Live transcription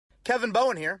Kevin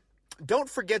Bowen here. Don't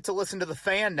forget to listen to The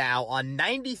Fan now on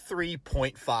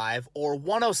 93.5 or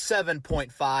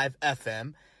 107.5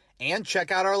 FM, and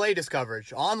check out our latest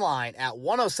coverage online at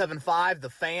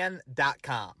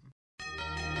 1075thefan.com.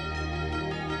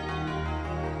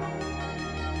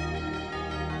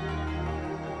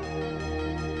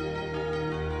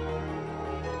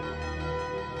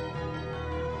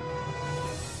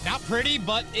 Not pretty,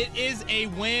 but it is a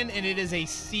win, and it is a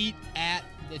seat at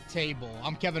the table.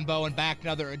 I'm Kevin Bowen, back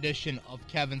another edition of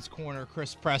Kevin's Corner.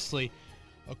 Chris Presley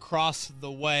across the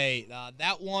way.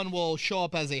 That one will show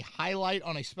up as a highlight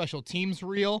on a special teams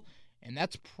reel, and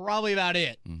that's probably about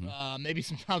it. Maybe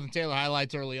some Jonathan Taylor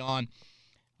highlights early on,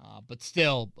 but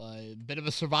still a bit of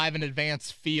a survive and advance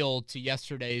feel to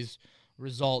yesterday's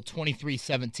result.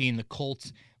 23-17, the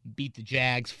Colts beat the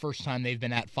Jags. First time they've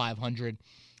been at 500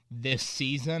 this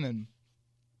season. And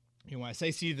when I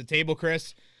say seat at the table,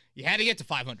 Chris, you had to get to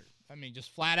 500. I mean,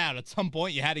 just flat out, at some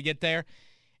point you had to get there.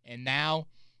 And now,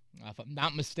 if I'm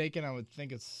not mistaken, I would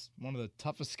think it's one of the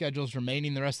toughest schedules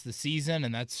remaining the rest of the season,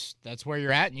 and that's where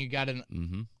you're at. And you got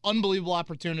an unbelievable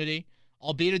opportunity,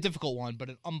 albeit a difficult one, but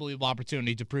an unbelievable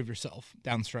opportunity to prove yourself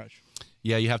down the stretch.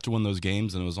 Yeah, you have to win those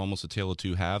games, and it was almost a tale of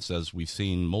two halves, as we've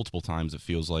seen multiple times, it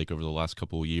feels like, over the last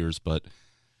couple of years. But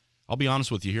I'll be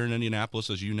honest with you, here in Indianapolis,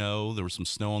 as you know, there was some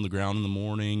snow on the ground in the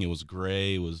morning. It was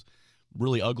gray. It was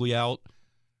really ugly out.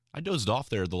 I dozed off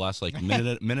there the last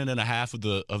minute and a half of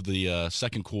the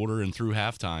second quarter and through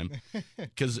halftime,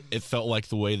 because it felt like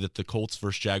the way that the Colts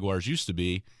versus Jaguars used to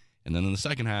be. And then in the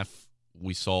second half,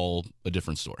 we saw a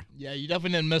different story. Yeah, you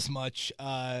definitely didn't miss much.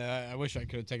 I wish I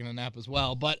could have taken a nap as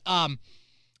well. But,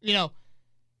 you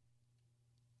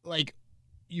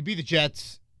beat the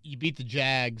Jets, you beat the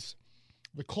Jags.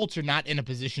 The Colts are not in a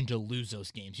position to lose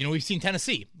those games. We've seen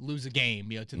Tennessee lose a game,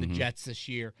 to the Jets this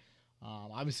year.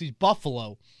 Obviously,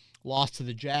 Buffalo lost to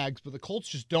the Jags, but the Colts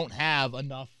just don't have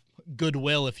enough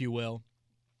goodwill, if you will,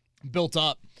 built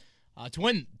up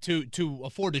to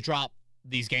afford to drop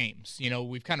these games.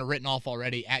 We've kind of written off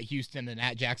already at Houston and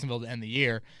at Jacksonville to end the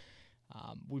year.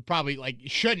 We probably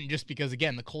shouldn't, just because,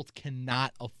 again, the Colts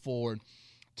cannot afford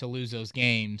to lose those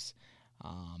games.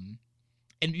 And,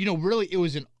 really, it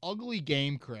was an ugly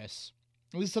game, Chris.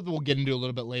 This is something we'll get into a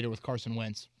little bit later with Carson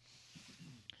Wentz.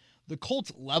 The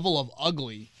Colts' level of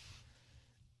ugly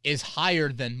is higher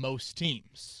than most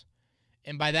teams.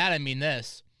 And by that, I mean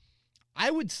this. I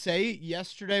would say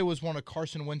yesterday was one of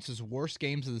Carson Wentz's worst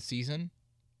games of the season,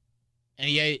 and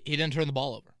he didn't turn the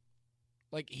ball over.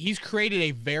 He's created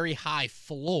a very high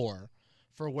floor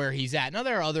for where he's at. Now,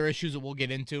 there are other issues that we'll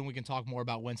get into, and we can talk more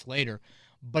about Wentz later.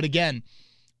 But again,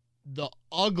 the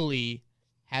ugly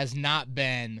has not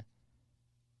been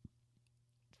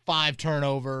 5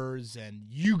 turnovers and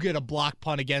you get a block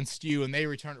punt against you and they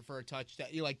return it for a touchdown,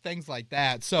 things like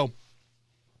that. So,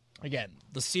 again,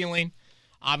 the ceiling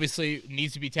obviously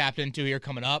needs to be tapped into here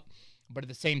coming up. But at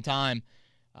the same time,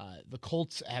 the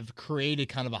Colts have created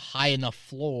kind of a high enough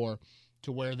floor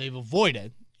to where they've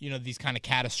avoided, these kind of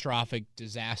catastrophic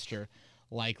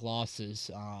disaster-like losses.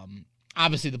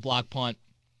 Obviously, the block punt,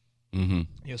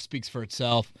 speaks for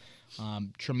itself.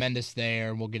 Tremendous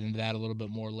there. We'll get into that a little bit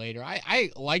more later. I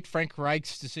liked Frank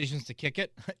Reich's decisions to kick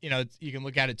it. You can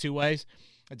look at it two ways.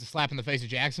 It's a slap in the face of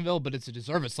Jacksonville, but it's a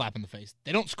deserved slap in the face.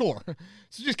 They don't score,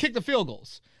 so just kick the field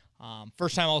goals.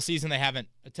 First time all season they haven't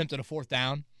attempted a fourth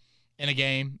down in a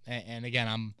game, and again,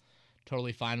 I'm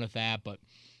totally fine with that. But,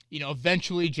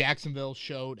 eventually Jacksonville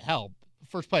showed,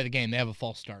 first play of the game, they have a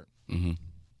false start.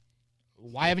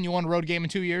 Why haven't you won a road game in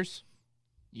 2 years?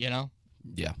 Yeah.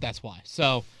 That's why.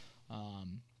 So,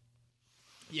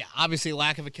 obviously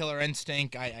lack of a killer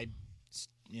instinct.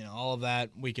 All of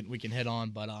that we can hit on,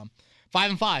 but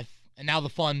 5-5, and now the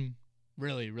fun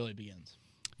really, really begins.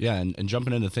 Yeah, and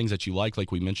jumping into things that you like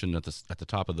we mentioned at the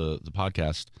top of the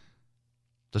podcast,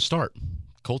 the start.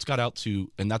 Colts got out to,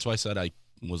 and that's why I said I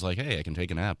was like, hey, I can take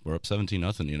a nap. We're up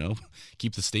 17-0,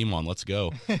 keep the steam on. Let's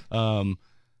go.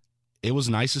 It was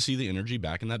nice to see the energy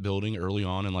back in that building early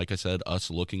on, and like I said, us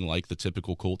looking like the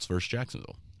typical Colts versus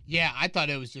Jacksonville. Yeah, I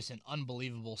thought it was just an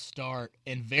unbelievable start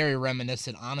and very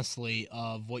reminiscent, honestly,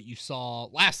 of what you saw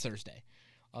last Thursday,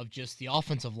 of just the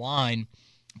offensive line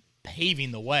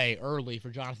paving the way early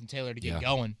for Jonathan Taylor to get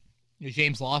going.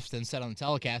 James Lofton said on the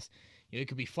telecast, it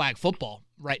could be flag football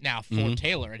right now for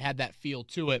Taylor. It had that feel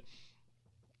to it.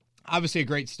 Obviously a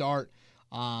great start.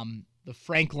 The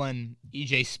Franklin,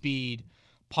 E.J. Speed,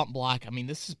 punt block.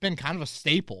 This has been kind of a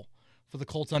staple for the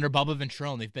Colts under Bubba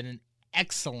Ventrone. They've been an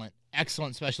excellent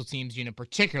special teams unit,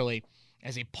 particularly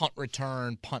as a punt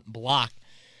return, punt block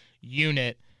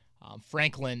unit.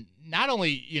 Franklin, not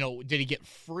only, did he get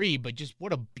free, but just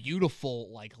what a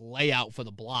beautiful, layout for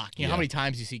the block. How many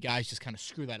times you see guys just kind of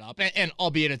screw that up? And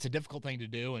albeit it's a difficult thing to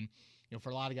do, and, for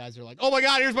a lot of guys, they're like, oh, my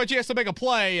God, here's my chance to make a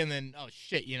play, and then, oh,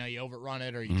 shit, you overrun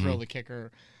it or you drill the kicker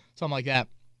or something like that.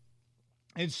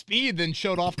 And Speed then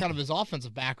showed off kind of his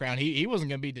offensive background. He wasn't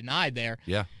going to be denied there.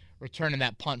 Yeah. Returning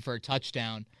that punt for a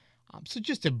touchdown. So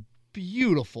just a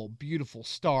beautiful, beautiful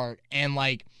start. And,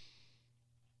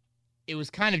 it was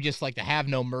kind of just to have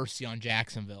no mercy on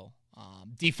Jacksonville.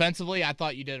 Defensively, I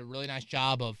thought you did a really nice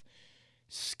job of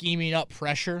scheming up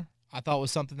pressure. I thought it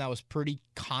was something that was pretty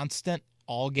constant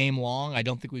all game long. I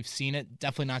don't think we've seen it.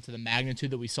 Definitely not to the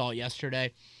magnitude that we saw it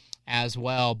yesterday as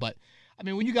well. But,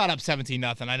 when you got up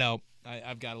 17-0, I know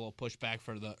I've got a little pushback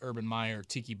for the Urban Meyer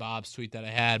Tiki Bob's tweet that I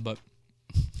had, but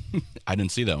I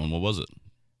didn't see that one. What was it?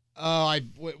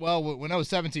 When I was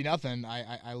 17-0,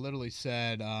 I literally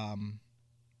said,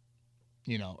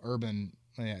 Urban.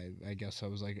 I guess I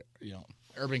was like,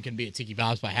 Urban can be at Tiki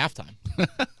Bob's by halftime.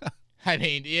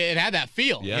 It had that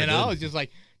feel. Yeah, it's just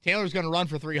like Taylor's going to run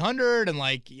for 300, and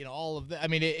all of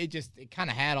that. It kind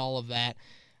of had all of that,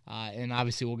 and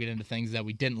obviously we'll get into things that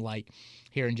we didn't like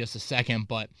here in just a second,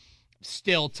 but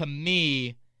still, to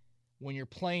me, when you're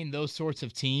playing those sorts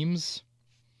of teams,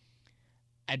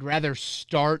 I'd rather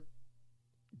start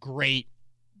great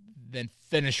than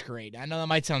finish great. I know that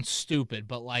might sound stupid,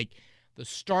 but the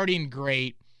starting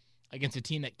great against a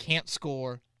team that can't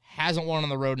score, hasn't won on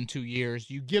the road in 2 years,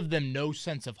 you give them no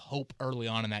sense of hope early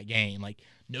on in that game.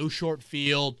 No short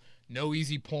field, no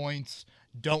easy points,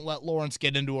 don't let Lawrence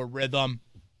get into a rhythm.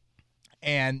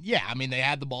 And, yeah, they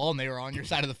had the ball and they were on your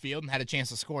side of the field and had a chance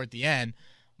to score at the end.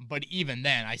 But even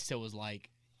then, I still was like,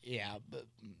 yeah,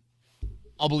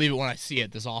 I'll believe it when I see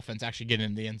it, this offense actually getting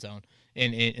in the end zone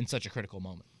in such a critical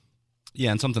moment.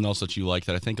 Yeah, and something else that you liked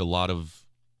that I think all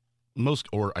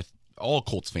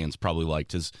Colts fans probably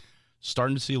liked is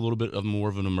starting to see a little bit of more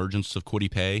of an emergence of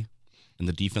Kwity Paye and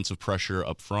the defensive pressure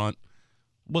up front.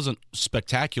 Wasn't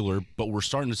spectacular, but we're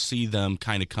starting to see them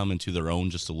kind of come into their own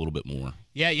just a little bit more.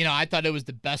 Yeah, I thought it was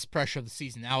the best pressure of the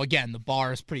season. Now, again, the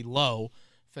bar is pretty low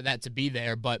for that to be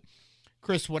there, but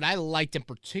Chris, what I liked in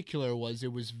particular was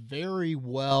it was very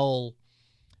well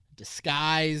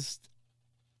disguised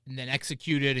and then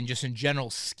executed and just in general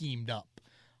schemed up.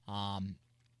 On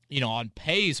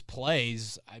Paye's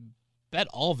plays, I bet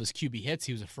all of his QB hits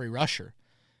he was a free rusher.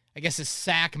 I guess his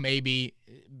sack maybe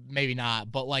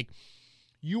not, but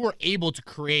you were able to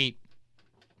create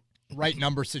right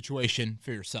number situation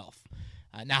for yourself.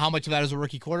 Now, how much of that is a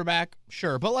rookie quarterback?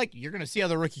 Sure, but you're going to see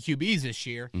other rookie QBs this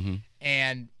year,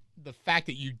 and the fact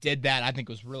that you did that, I think,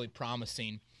 was really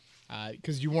promising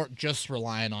because you weren't just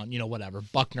relying on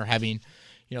Buckner having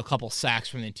a couple sacks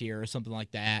from the interior or something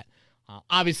like that.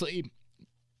 Obviously,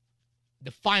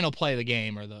 the final play of the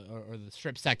game or the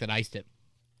strip sack that iced it,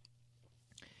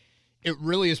 it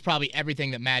really is probably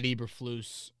everything that Matt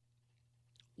Eberflus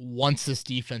wants this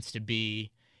defense to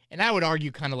be, and I would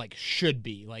argue kind of should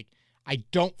be. I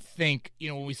don't think,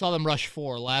 when we saw them rush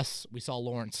 4 or less, we saw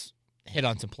Lawrence hit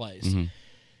on some plays.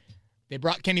 They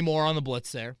brought Kenny Moore on the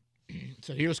blitz there.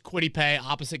 So here's Kwity Paye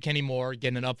opposite Kenny Moore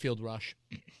getting an upfield rush.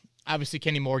 Obviously,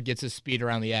 Kenny Moore gets his speed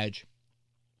around the edge.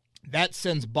 That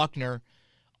sends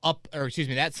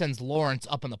that sends Lawrence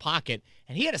up in the pocket,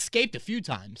 and he had escaped a few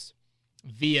times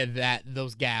via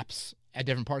those gaps at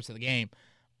different parts of the game.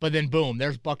 But then, boom,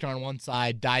 there's Buckner on one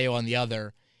side, Dio on the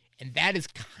other. And that is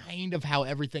kind of how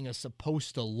everything is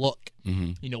supposed to look,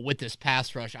 with this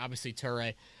pass rush. Obviously,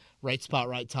 Toure, right spot,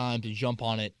 right time to jump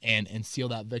on it and seal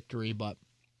that victory. But,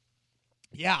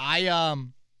 yeah,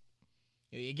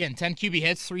 again, 10 QB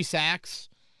hits, 3 sacks.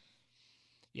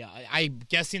 Yeah, I'm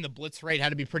guessing the blitz rate had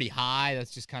to be pretty high.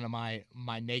 That's just kind of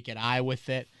my naked eye with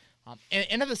it.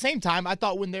 And at the same time, I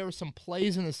thought when there were some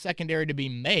plays in the secondary to be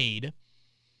made,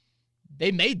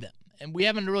 they made them. And we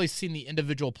haven't really seen the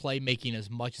individual playmaking as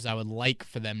much as I would like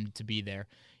for them to be there.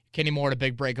 Kenny Moore had a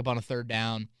big breakup on a 3rd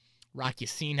down. Rock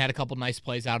Yassin had a couple nice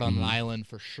plays out on an island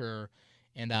for sure.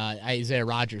 And Isaiah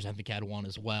Rodgers, I think, had one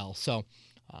as well. So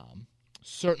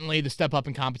certainly the step up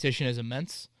in competition is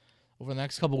immense over the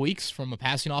next couple weeks from a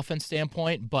passing offense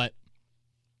standpoint. But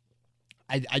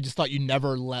I just thought you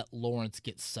never let Lawrence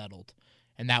get settled.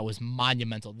 And that was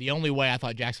monumental. The only way I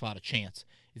thought Jacksonville had a chance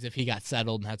is if he got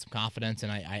settled and had some confidence,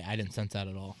 and I didn't sense that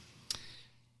at all.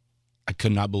 I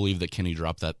could not believe that Kenny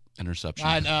dropped that interception.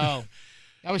 I know.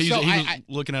 That was he so. was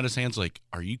looking at his hands like,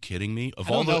 "Are you kidding me?"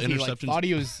 Of all the interceptions, He thought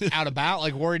he was out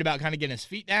about, worried about kind of getting his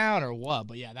feet down or what.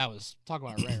 But yeah, that was talk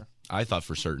about rare. I thought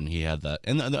for certain he had that.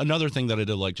 And another thing that I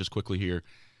did like just quickly here,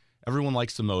 everyone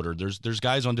likes the motor. There's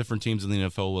guys on different teams in the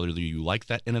NFL, whether you like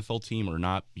that NFL team or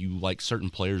not, you like certain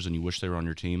players and you wish they were on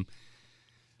your team.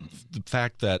 The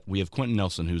fact that we have Quentin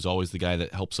Nelson, who's always the guy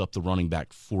that helps up the running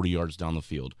back 40 yards down the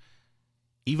field,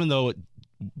 even though it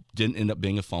didn't end up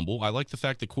being a fumble, I like the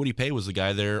fact that Kwity Paye was the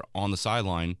guy there on the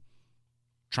sideline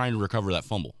trying to recover that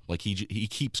fumble. Like, he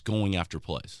keeps going after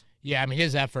plays. Yeah, I mean,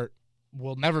 his effort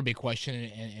will never be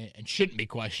questioned and shouldn't be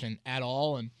questioned at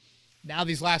all. And now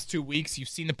these last 2 weeks, you've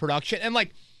seen the production. And,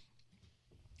 like,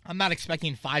 I'm not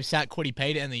expecting 5-sack Kwity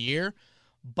Paye to end the year,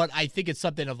 but I think it's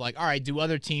something of like, all right, do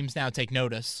other teams now take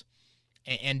notice?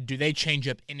 And do they change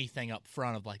up anything up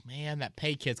front of like, man, that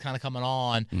Paye kid's kind of coming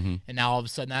on, and now all of a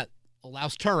sudden that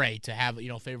allows Toure to have,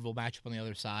 a favorable matchup on the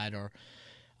other side or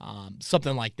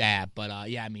something like that. But,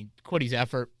 yeah, I mean, Quity's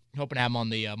effort, hoping to have him on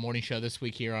the morning show this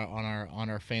week here on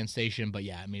our fan station. But,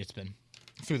 yeah, I mean, it's been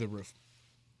through the roof.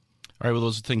 All right, well,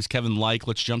 those are things Kevin liked.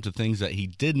 Let's jump to things that he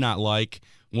did not like.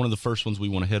 One of the first ones we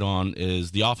want to hit on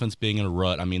is the offense being in a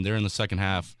rut. I mean, they're in the second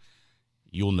half.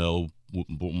 You'll know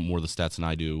more of the stats than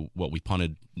I do. What, we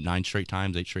punted 9 straight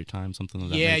times, 8 straight times, something of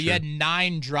that nature? Yeah, you had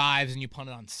 9 drives, and you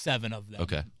punted on 7 of them.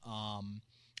 Okay.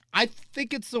 I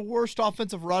think it's the worst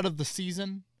offensive rut of the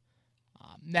season.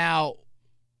 Now,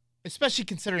 especially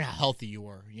considering how healthy you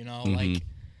were, like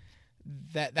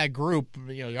that group,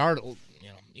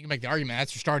 you can make the argument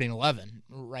that's your starting 11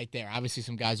 right there. Obviously,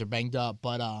 some guys are banged up,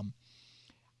 but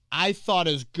I thought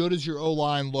as good as your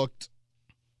O-line looked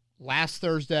last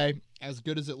Thursday, as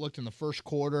good as it looked in the first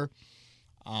quarter,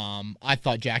 I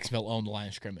thought Jacksonville owned the line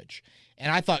of scrimmage.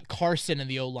 And I thought Carson and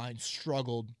the O-line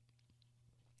struggled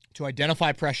to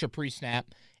identify pressure pre-snap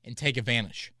and take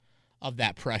advantage of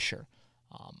that pressure.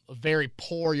 A very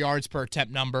poor yards per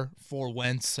attempt number for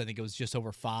Wentz. I think it was just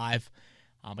over 5.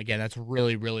 Again, that's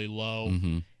really, really low.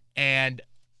 And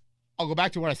I'll go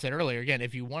back to what I said earlier. Again,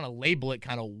 if you want to label it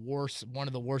kind of worse, one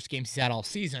of the worst games he's had all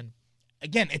season,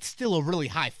 again, it's still a really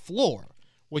high floor,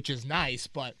 which is nice.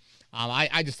 But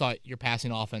I just thought your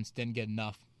passing offense didn't get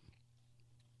enough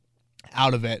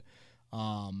out of it.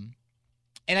 And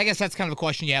I guess that's kind of a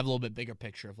question you have a little bit bigger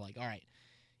picture of like, all right,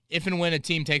 if and when a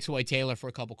team takes away Taylor for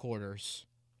a couple quarters,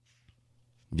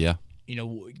 yeah,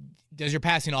 does your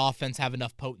passing offense have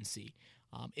enough potency?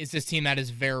 Is this team that is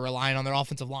very reliant on their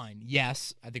offensive line?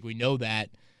 Yes, I think we know that.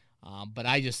 But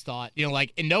I just thought,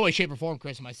 like in no way, shape, or form,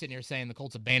 Chris, am I sitting here saying the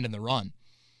Colts abandoned the run.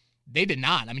 They did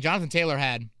not. I mean, Jonathan Taylor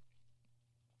had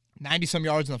 90-some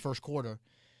yards in the first quarter.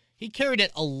 He carried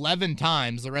it 11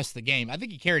 times the rest of the game. I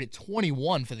think he carried it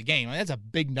 21 for the game. I mean, that's a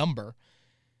big number.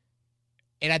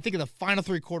 And I think in the final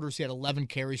 3 quarters, he had 11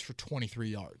 carries for 23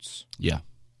 yards. Yeah.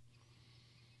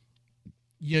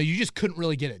 You just couldn't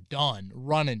really get it done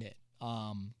running it.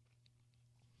 And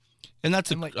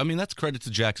that's that's credit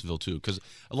to Jacksonville too, because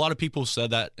a lot of people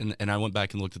said that, and I went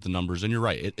back and looked at the numbers, and you're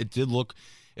right. It did look,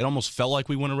 it almost felt like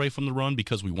we went away from the run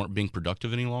because we weren't being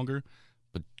productive any longer.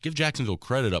 But give Jacksonville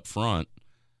credit up front.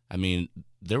 I mean,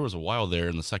 there was a while there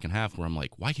in the second half where I'm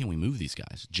like, why can't we move these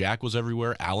guys? Jack was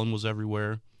everywhere. Allen was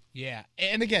everywhere. Yeah,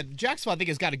 and again, Jacksonville I think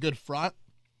has got a good front.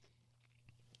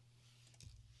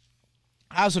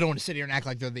 I also don't want to sit here and act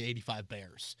like they're the 85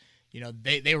 Bears.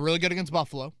 They were really good against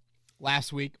Buffalo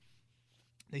last week.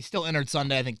 They still entered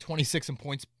Sunday, I think, 26 in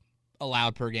points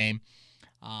allowed per game.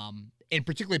 And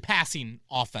particularly passing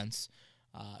defense.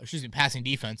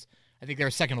 I think they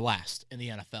were second to last in the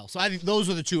NFL. So I think those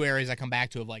are the 2 areas I come back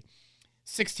to of like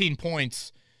 16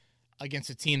 points against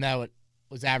a team that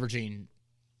was averaging,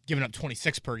 giving up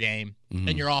 26 per game,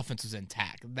 and your offense was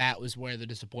intact. That was where the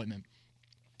disappointment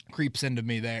creeps into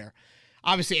me there.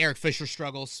 Obviously, Eric Fisher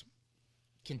struggles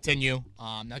continue.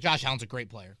 Now, Josh Allen's a great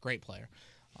player.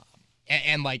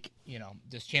 And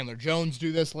does Chandler Jones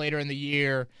do this later in the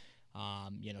year?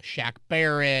 Shaq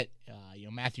Barrett,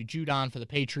 Matthew Judon for the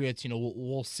Patriots.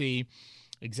 We'll see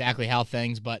exactly how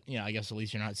things, but, I guess at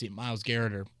least you're not seeing Myles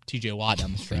Garrett or TJ Watt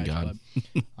down the stretch. But,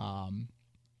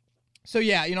 so,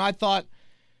 yeah, I thought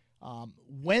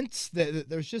Wentz,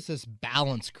 there's just this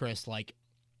balance, Chris. Like,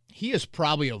 he has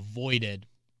probably avoided,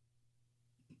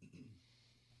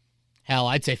 hell,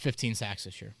 I'd say 15 sacks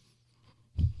this year.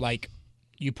 Like,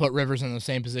 you put Rivers in the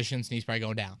same positions, and he's probably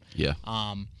going down. Yeah.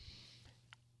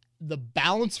 The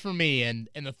balance for me, and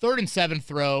the 3rd and 7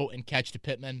 throw and catch to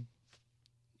Pittman,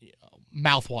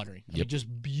 mouth-watering. I mean,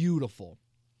 just beautiful.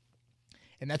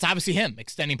 And that's obviously him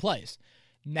extending plays.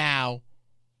 Now,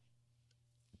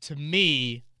 to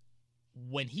me,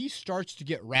 when he starts to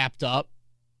get wrapped up,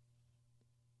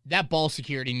 that ball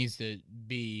security needs to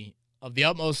be of the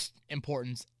utmost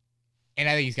importance, and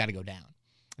I think he's got to go down.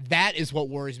 That is what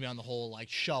worries me on the whole, like,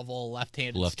 shovel,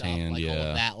 left-handed stuff, like all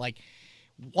of that. Like,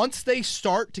 once they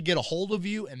start to get a hold of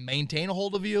you and maintain a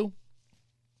hold of you,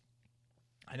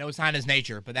 I know it's not his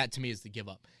nature, but that to me is the give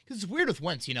up. Because it's weird with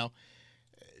Wentz,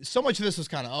 so much of this was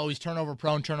kind of, he's turnover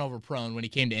prone when he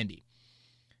came to Indy.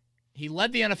 He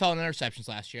led the NFL in interceptions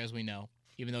last year, as we know,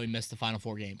 even though he missed the final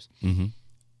 4 games. Mm-hmm.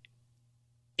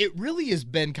 It really has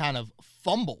been kind of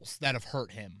fumbles that have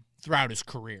hurt him throughout his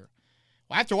career.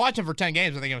 Well, after watching him for 10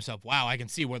 games, I think to myself, wow, I can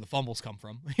see where the fumbles come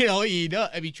from.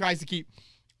 He tries to keep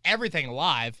everything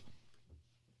alive.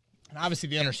 And obviously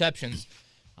the interceptions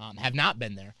have not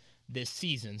been there this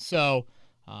season. So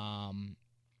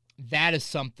that is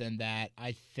something that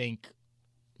I think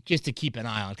just to keep an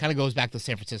eye on. Kind of goes back to the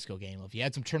San Francisco game. If you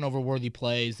had some turnover-worthy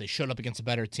plays, they showed up against a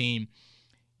better team.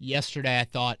 Yesterday, I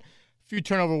thought a few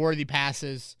turnover-worthy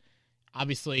passes.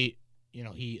 Obviously,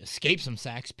 he escaped some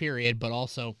sacks, period, but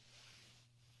also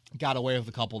got away with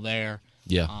a couple there.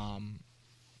 Yeah.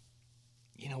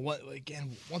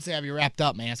 Again, once they have you wrapped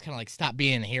up, man, it's kind of like stop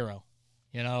being a hero.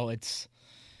 It's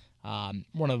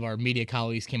one of our media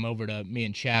colleagues came over to me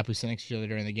and Chap, who sat next to each other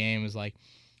during the game, was like,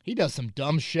 he does some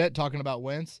dumb shit talking about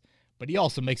Wentz, but he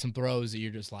also makes some throws that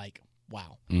you're just like,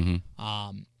 wow. Mm-hmm.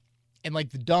 And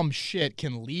like the dumb shit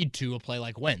can lead to a play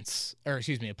like Wentz, or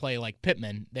excuse me, a play like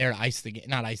Pittman there to ice the game,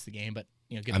 not ice the game, but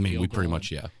get the field we pretty goal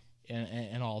much, yeah.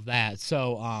 And all of that.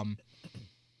 So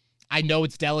I know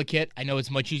it's delicate. I know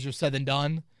it's much easier said than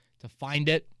done to find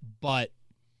it, but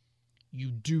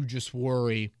you do just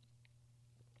worry,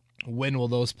 when will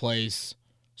those plays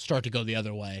start to go the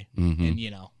other way? Mm-hmm.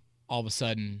 And, all of a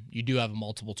sudden you do have a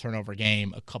multiple turnover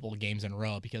game, a couple of games in a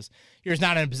row, because you're just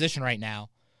not in a position right now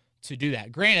to do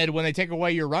that. Granted, when they take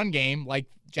away your run game, like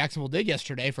Jacksonville did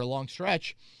yesterday for a long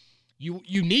stretch, you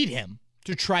need him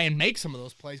to try and make some of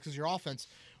those plays because your offense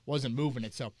wasn't moving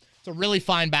it. So it's a really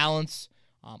fine balance.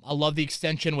 I love the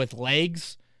extension with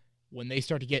legs. When they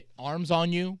start to get arms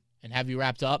on you and have you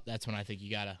wrapped up, that's when I think you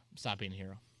got to stop being a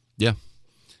hero. Yeah,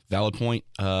 valid point.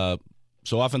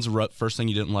 So offensive first thing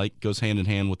you didn't like goes hand in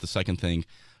hand with the second thing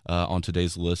on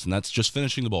today's list, and that's just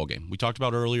finishing the ball game. We talked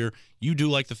about earlier, you do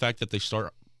like the fact that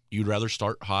you'd rather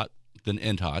start hot than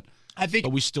end hot,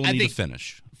 but we still need to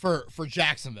finish. For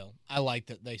Jacksonville, I like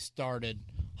that they started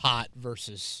hot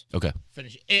versus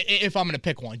finish. If I'm going to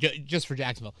pick one, just for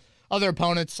Jacksonville. Other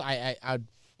opponents, I'd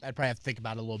probably have to think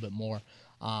about it a little bit more.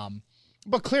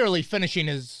 But clearly finishing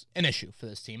is an issue for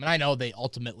this team. And I know they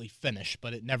ultimately finish,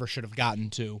 but it never should have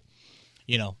gotten to,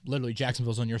 literally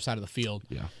Jacksonville's on your side of the field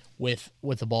with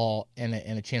the ball and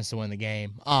a chance to win the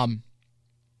game. I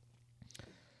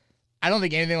don't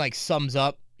think anything like sums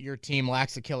up your team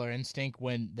lacks a killer instinct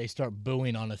when they start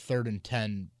booing on a 3rd and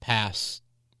 10 pass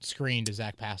screen to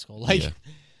Zach Pascal.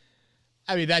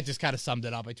 I mean, that just kind of summed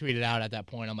it up. I tweeted out at that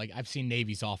point, I'm like, I've seen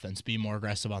Navy's offense be more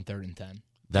aggressive on 3rd and 10.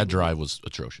 That drive was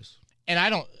atrocious.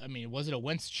 And was it a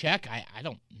Wentz check? I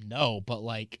don't know, but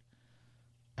what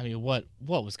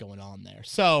was going on there?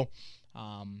 So,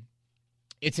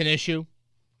 it's an issue.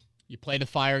 You played with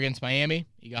fire against Miami.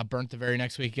 You got burnt the very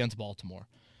next week against Baltimore.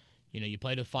 You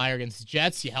played with fire against the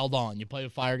Jets. You held on. You played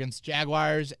with fire against the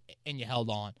Jaguars, and you held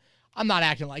on. I'm not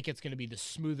acting like it's going to be the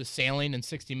smoothest sailing in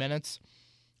 60 minutes,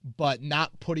 but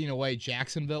not putting away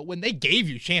Jacksonville when they gave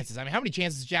you chances. I mean, how many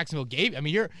chances Jacksonville gave? I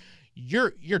mean,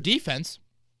 your defense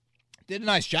did a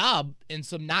nice job in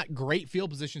some not great field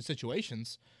position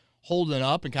situations, holding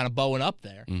up and kind of bowing up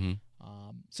there. Mm-hmm.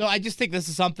 So I just think this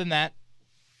is something that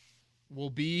will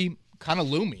be kind of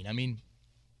looming. I mean,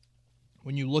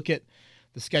 when you look at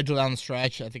the schedule down the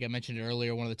stretch, I think I mentioned it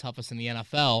earlier, one of the toughest in the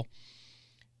NFL,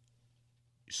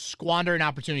 squandering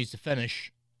opportunities to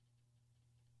finish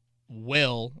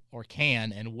will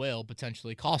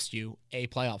potentially cost you a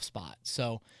playoff spot.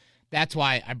 So that's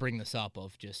why I bring this up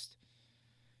of just,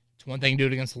 it's one thing to do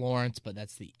it against Lawrence, but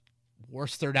that's the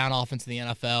worst third down offense in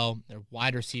the NFL. Their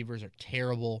wide receivers are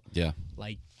terrible. Yeah.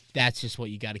 That's just what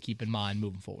you got to keep in mind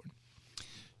moving forward.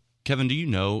 Kevin, do you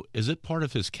know, is it part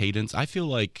of his cadence? I feel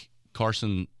like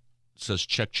Carson says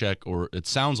check, check, or it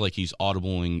sounds like he's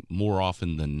audibling more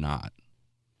often than not.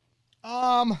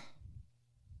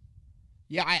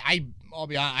 Yeah, I'll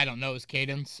be honest, I don't know his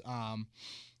cadence. I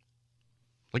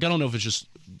don't know if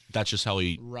that's just how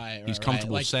he's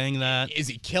comfortable saying that. Is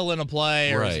he killing a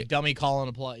play or is he dummy calling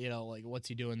a play? What's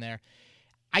he doing there?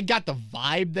 I got the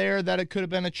vibe there that it could have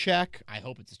been a check. I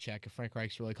hope it's a check. If Frank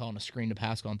Reich's really calling a screen to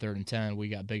Pascal on 3rd and 10, we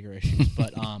got bigger issues.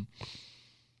 But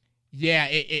yeah,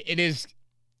 it is.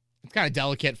 It's kind of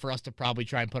delicate for us to probably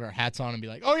try and put our hats on and be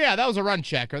like, oh yeah, that was a run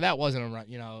check or that wasn't a run.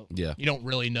 Yeah. You don't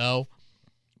really know.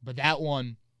 But that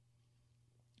one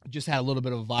just had a little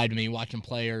bit of a vibe to me, watching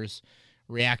players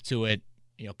react to it,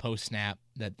 post snap,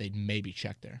 that they'd maybe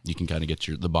check there. You can kind of get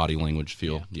the body language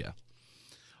feel. Yeah.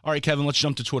 All right, Kevin, let's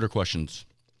jump to Twitter questions.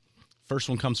 First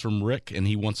one comes from Rick, and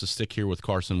he wants to stick here with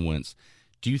Carson Wentz.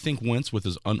 Do you think Wentz, with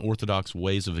his unorthodox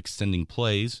ways of extending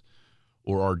plays,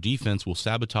 or our defense will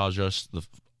sabotage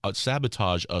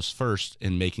us first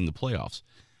in making the playoffs?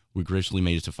 We graciously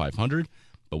made it to 500,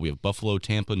 but we have Buffalo,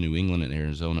 Tampa, New England, and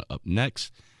Arizona up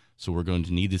next, so we're going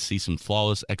to need to see some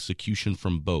flawless execution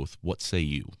from both. What say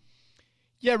you?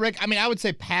 Yeah, Rick, I mean, I would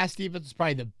say pass defense is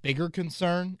probably the bigger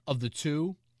concern of the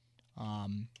two.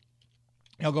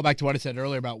 I'll go back to what I said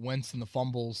earlier about Wentz and the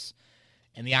fumbles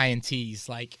and the INTs.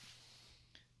 Like,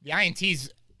 the INTs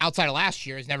outside of last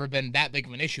year has never been that big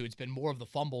of an issue. It's been more of the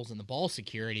fumbles and the ball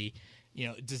security.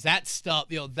 Does that stuff,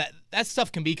 that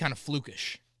stuff can be kind of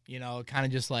flukish. Kind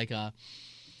of just like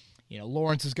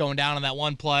Lawrence is going down on that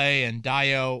one play and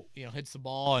Dio, hits the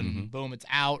ball and boom, it's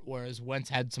out. Whereas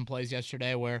Wentz had some plays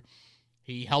yesterday where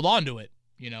he held on to it,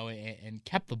 and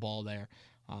kept the ball there.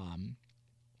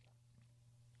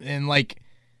 And like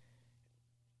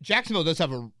Jacksonville does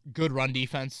have a good run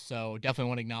defense, so definitely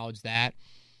want to acknowledge that.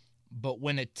 But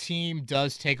when a team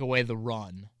does take away the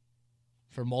run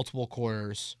for multiple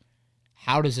quarters,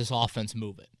 how does this offense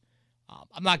move it?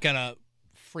 I'm not going to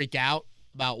freak out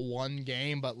about one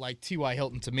game, but like T.Y.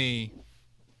 Hilton to me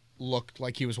looked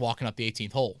like he was walking up the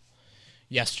 18th hole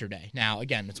yesterday. Now,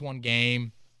 again, it's one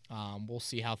game. We'll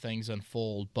see how things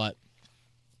unfold, but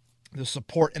the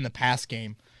support in the pass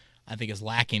game I think is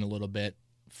lacking a little bit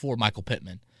for Michael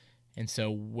Pittman. And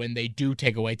so when they do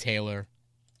take away Taylor,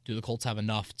 do the Colts have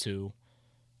enough to,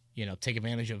 take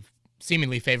advantage of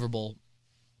seemingly favorable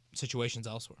situations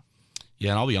elsewhere?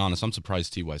 Yeah, and I'll be honest, I'm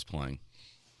surprised T.Y.'s playing.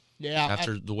 Yeah.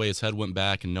 After the way his head went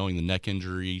back and knowing the neck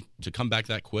injury, to come back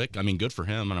that quick, I mean, good for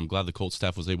him, and I'm glad the Colts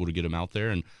staff was able to get him out there,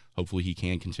 and hopefully he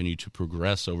can continue to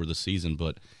progress over the season.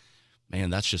 But, man,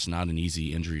 that's just not an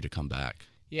easy injury to come back.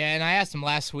 Yeah, and I asked him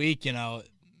last week,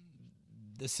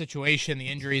 the situation, the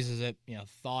injuries, is it, have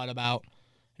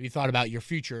you thought about your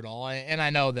future at all? And I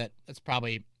know that that's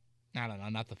probably, I don't know,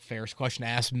 not the fairest question to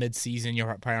ask mid-season. You're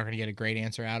probably not going to get a great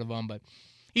answer out of him, but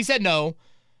he said no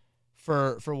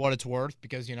for what it's worth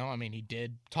because, he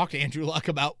did talk to Andrew Luck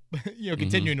about,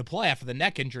 continuing to play after the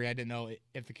neck injury. I didn't know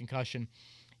if the concussion,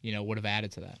 would have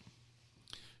added to that.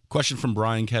 Question from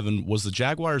Brian, Kevin, was the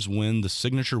Jaguars win the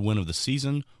signature win of the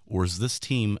season, or is this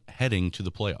team heading to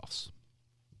the playoffs?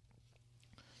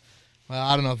 Well,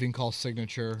 I don't know if you can call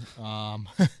signature,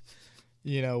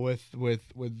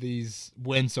 with these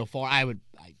wins so far.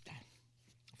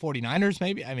 49ers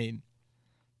maybe. I mean,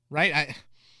 right?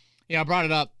 I brought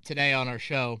it up today on our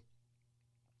show.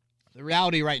 The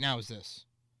reality right now is this: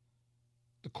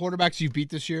 the quarterbacks you beat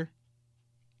this year,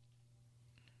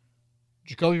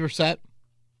 Jacoby Brissett,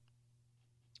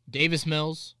 Davis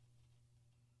Mills,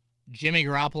 Jimmy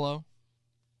Garoppolo.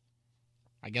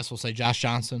 I guess we'll say Josh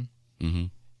Johnson.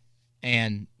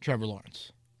 And Trevor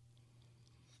Lawrence.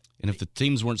 And if the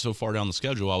teams weren't so far down the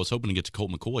schedule, I was hoping to get to Colt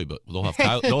McCoy, but they'll have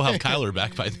Kyler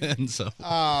back by then. So,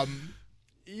 are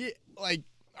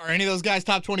any of those guys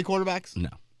top 20 quarterbacks? No.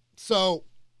 So,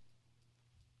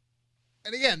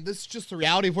 and again, this is just the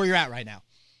reality of where you're at right now.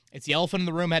 It's the elephant in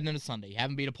the room heading into Sunday. You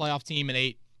haven't beat a playoff team in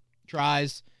 8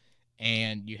 tries,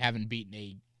 and you haven't beaten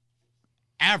a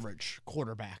average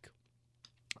quarterback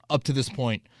up to this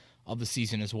point of the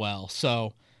season as well.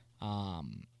 So,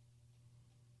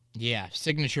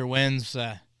 signature wins.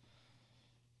 For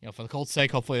the Colts'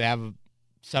 sake, hopefully they have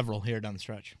several here down the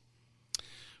stretch.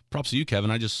 Props to you,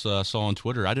 Kevin. I just saw on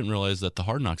Twitter, I didn't realize that the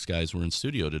Hard Knocks guys were in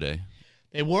studio today.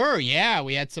 They were, yeah.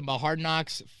 We had some Hard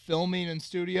Knocks filming in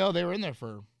studio. They were in there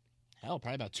for,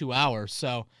 probably about 2 hours.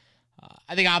 So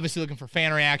I think obviously looking for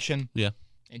fan reaction. Yeah.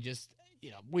 And just,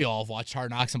 we all have watched Hard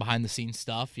Knocks and behind-the-scenes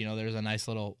stuff. There's a nice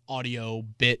little audio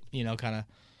bit, kind of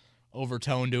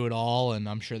overtone to it all, and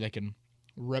I'm sure they can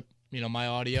rip, my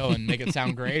audio and make it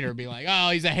sound great or be like,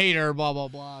 oh, he's a hater, blah, blah,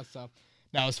 blah. So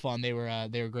that was fun. They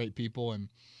were great people. And,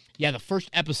 the first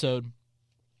episode,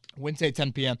 Wednesday at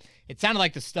 10 p.m., it sounded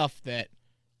like the stuff that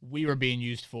we were being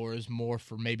used for is more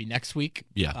for maybe next week.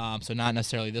 Yeah. So not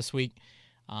necessarily this week.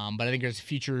 But I think there's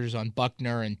features on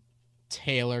Buckner and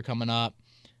Taylor coming up.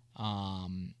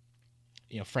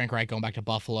 Frank Reich going back to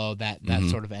Buffalo, that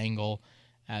sort of angle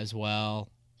as well.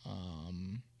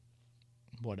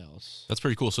 What else? That's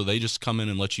pretty cool. So they just come in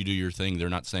and let you do your thing. They're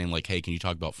not saying like, hey, can you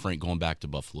talk about Frank going back to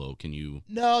Buffalo? Can you?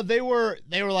 No, they were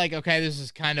like, okay, this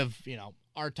is kind of,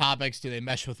 our topics. Do they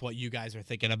mesh with what you guys are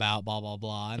thinking about? Blah, blah,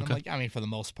 blah. And I'm like, for the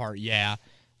most part, yeah.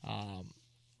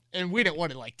 And we didn't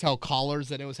want to like tell callers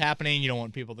that it was happening. You don't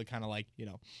want people to kind of like,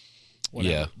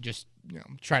 whatever, just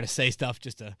try to say stuff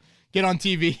just to get on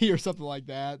TV or something like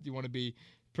that. You want to be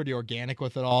pretty organic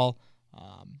with it all.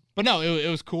 But no, it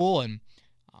was cool, and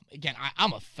Again,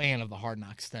 I'm a fan of the Hard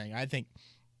Knocks thing.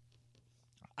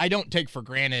 I don't take for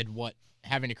granted what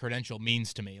having a credential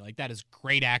means to me. Like, that is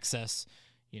great access.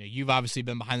 You've obviously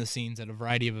been behind the scenes at a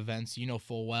variety of events. You know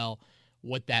full well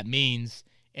what that means.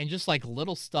 And just like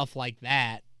little stuff like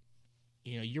that,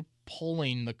 you're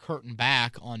pulling the curtain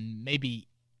back on maybe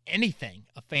anything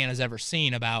a fan has ever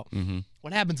seen about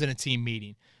what happens in a team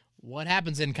meeting, what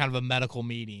happens in kind of a medical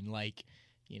meeting. Like,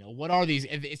 what are these?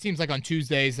 It seems like on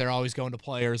Tuesdays they're always going to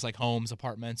players like homes,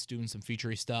 apartments, doing some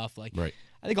featurey stuff. Like, right.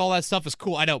 I think all that stuff is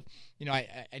cool. I know,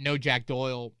 I know Jack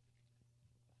Doyle,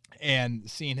 and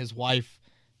seeing his wife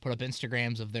put up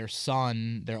Instagrams of their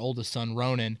son, their oldest son,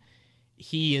 Ronan.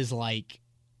 He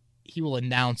will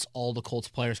announce all the Colts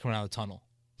players coming out of the tunnel.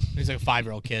 He's like a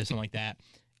 5-year-old kid, something like that.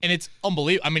 And it's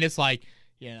unbelievable. I mean, it's like,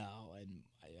 and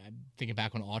I'm thinking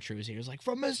back when Autry was here. It's like,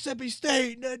 from Mississippi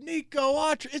State, Nico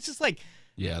Autry. It's just like,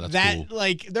 yeah, that's that, cool.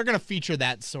 like, they're going to feature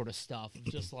that sort of stuff.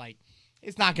 Just like,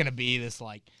 it's not going to be this,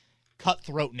 like,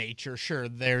 cutthroat nature. Sure,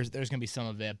 there's going to be some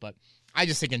of it, but I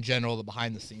just think in general the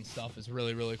behind-the-scenes stuff is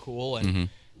really, really cool. And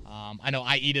I know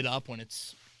I eat it up when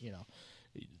it's,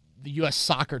 the U.S.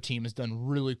 soccer team has done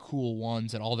really cool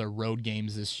ones at all their road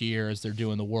games this year as they're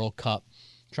doing the World Cup,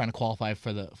 trying to qualify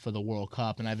for the World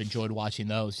Cup, and I've enjoyed watching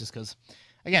those just because,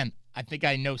 again, I think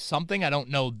I know something. I don't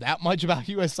know that much about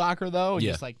U.S. soccer, though, and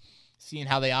just like seeing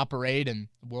how they operate, and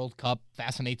World Cup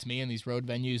fascinates me in these road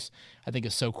venues. I think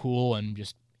is so cool and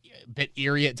just a bit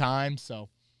eerie at times. So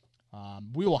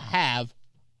we will have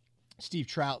Steve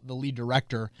Trout, the lead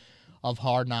director of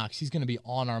Hard Knocks. He's going to be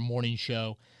on our morning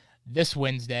show this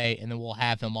Wednesday, and then we'll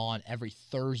have him on every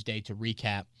Thursday to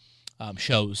recap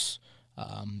shows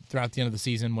throughout the end of the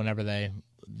season whenever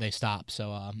they stop. So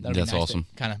that'll that's be nice awesome.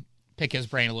 To kind of pick his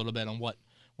brain a little bit on what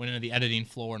went into the editing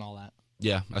floor and all that.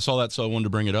 Yeah, I saw that, so I wanted to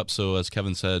bring it up. So as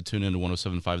Kevin said, tune in to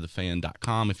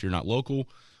 1075thefan.com if you're not local,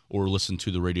 or listen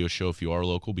to the radio show if you are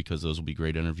local, because those will be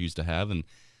great interviews to have. And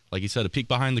like you said, a peek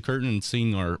behind the curtain and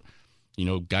seeing our,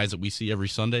 guys that we see every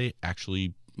Sunday,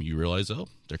 actually you realize, oh,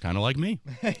 they're kind of like me.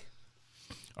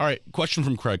 All right, question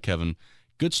from Craig, Kevin.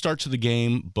 Good start to the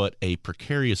game, but a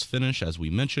precarious finish, as we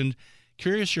mentioned.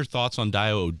 Curious your thoughts on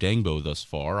Dio Odengbo thus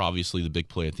far. Obviously, the big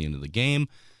play at the end of the game,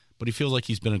 but he feels like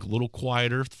he's been a little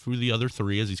quieter through the other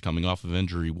three as he's coming off of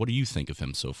injury. What do you think of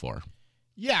him so far?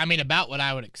 Yeah, I mean, about what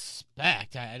I would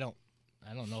expect. I don't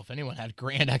know if anyone had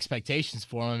grand expectations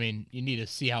for him. I mean, you need to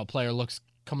see how a player looks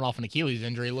coming off an Achilles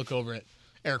injury. Look over at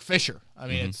Eric Fisher. I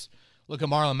mean, look at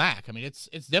Marlon Mack. I mean,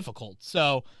 it's difficult.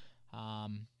 So,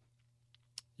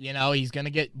 he's going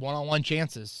to get one-on-one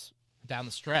chances down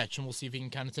the stretch, and we'll see if he can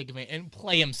kind of take advantage and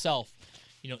play himself,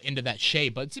 into that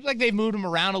shape. But it seems like they've moved him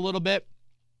around a little bit.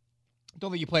 I don't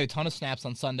think he played a ton of snaps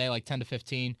on Sunday, like 10 to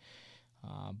 15.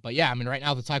 But yeah, I mean, right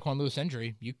now with the Tyquan Lewis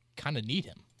injury, you kind of need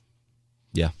him.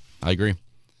 Yeah, I agree.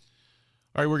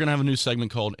 All right, we're going to have a new segment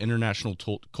called International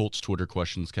Colts Twitter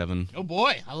Questions, Kevin. Oh,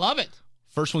 boy. I love it.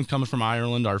 First one's coming from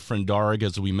Ireland. Our friend Darg,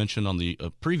 as we mentioned on the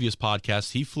previous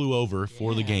podcast, he flew over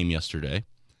for the game yesterday.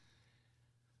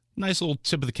 Nice little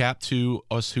tip of the cap to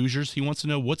us Hoosiers. He wants to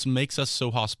know what makes us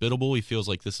so hospitable. He feels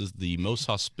like this is the most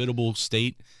hospitable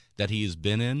state that he has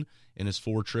been in his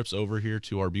 4 trips over here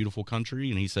to our beautiful country.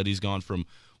 And he said he's gone from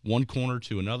one corner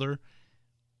to another.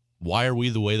 Why are we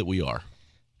the way that we are?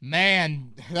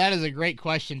 Man, that is a great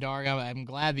question, Darg. I'm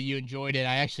glad that you enjoyed it.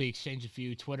 I actually exchanged a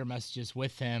few Twitter messages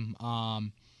with him.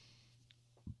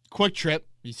 Quick trip.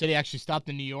 He said he actually stopped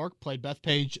in New York, played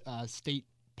Bethpage State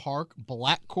Park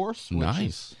Black Course. Which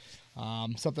nice. Is,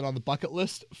 something on the bucket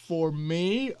list for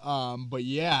me. But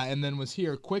yeah, and then was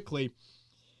here quickly.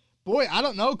 Boy, I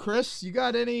don't know, Chris. You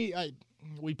got any?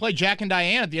 We played Jack and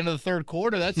Diane at the end of the third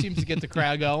quarter. That seems to get the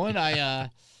crowd going.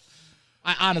 I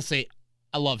honestly,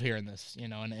 I love hearing this,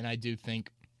 and I do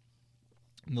think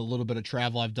in the little bit of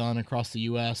travel I've done across the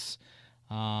U.S.,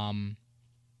 I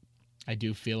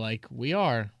do feel like we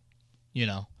are,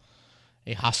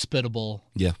 a hospitable,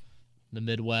 the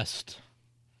Midwest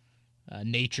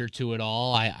nature to it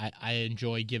all. I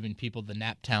enjoy giving people the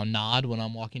Naptown nod when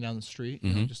I'm walking down the street.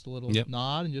 Just a little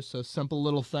nod and just a simple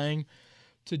little thing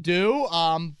to do.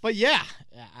 But yeah,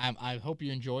 I hope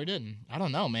you enjoyed it. And I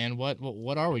don't know, man,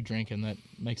 what are we drinking that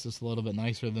makes us a little bit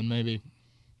nicer than maybe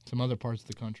some other parts of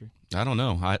the country? I don't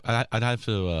know. I'd have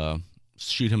to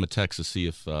shoot him a text to see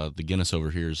if the Guinness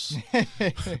over here is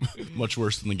much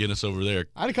worse than the Guinness over there.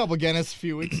 I had a couple Guinness a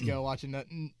few weeks ago watching that.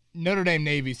 Notre Dame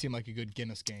Navy seemed like a good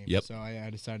Guinness game. Yep. So I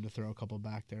decided to throw a couple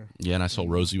back there. Yeah, and I saw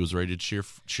Rosie was ready to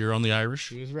cheer on the Irish.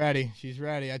 She was ready. She's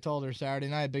ready. I told her Saturday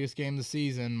night, biggest game of the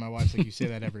season. My wife's like, you say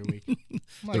that every week.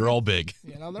 Like, they're all big.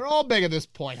 They're all big at this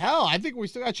point. Hell, I think we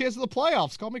still got a chance of the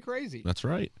playoffs. Call me crazy. That's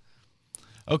right.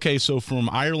 Okay, so from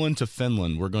Ireland to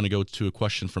Finland, we're going to go to a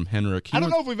question from Henrik. I don't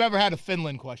know if we've ever had a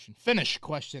Finnish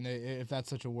question, if that's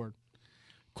such a word.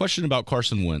 Question about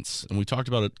Carson Wentz, and we talked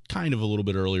about it kind of a little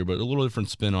bit earlier, but a little different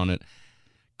spin on it.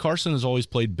 Carson has always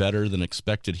played better than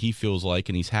expected, he feels like,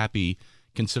 and he's happy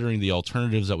considering the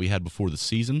alternatives that we had before the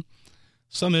season.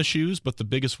 Some issues, but the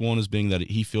biggest one is being that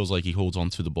he feels like he holds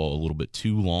onto the ball a little bit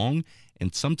too long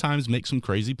and sometimes makes some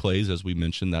crazy plays, as we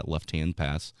mentioned, that left-hand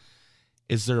pass.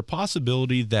 Is there a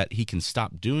possibility that he can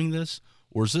stop doing this,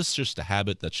 or is this just a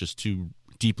habit that's just too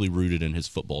deeply rooted in his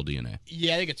football DNA?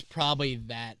 Yeah, I think it's probably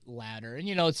that latter. And,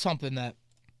 it's something that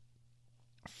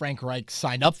Frank Reich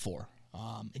signed up for.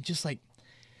 And just like,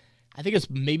 I think it's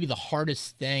maybe the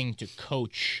hardest thing to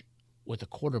coach with a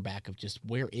quarterback of just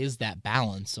where is that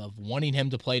balance of wanting him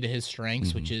to play to his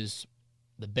strengths, which is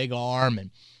the big arm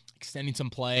and extending some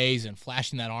plays and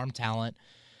flashing that arm talent,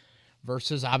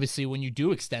 versus obviously when you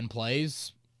do extend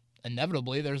plays,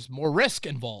 inevitably there's more risk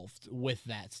involved with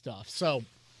that stuff. So,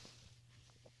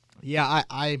 yeah,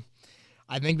 I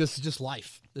think this is just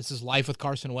life. This is life with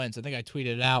Carson Wentz. I think I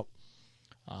tweeted it out,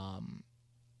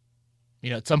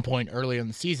 at some point earlier in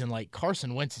the season, like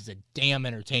Carson Wentz is a damn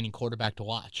entertaining quarterback to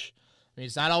watch. I mean,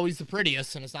 it's not always the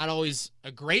prettiest, and it's not always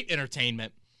a great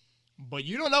entertainment, but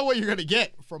you don't know what you're going to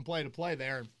get from play to play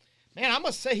there. Man, I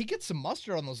must say, he gets some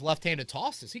mustard on those left-handed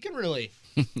tosses. He can really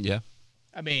yeah.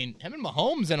 I mean, him and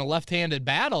Mahomes in a left-handed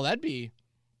battle, that'd be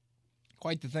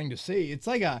quite the thing to see. It's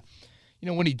like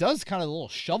when he does kind of a little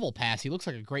shovel pass, he looks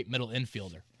like a great middle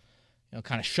infielder.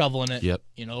 Kind of shoveling it,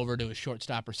 over to his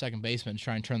shortstop or second baseman to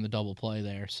try and turn the double play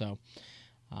there. So,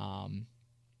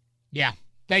 yeah,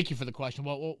 thank you for the question.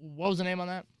 What was the name on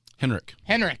that? Henrik.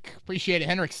 Appreciate it.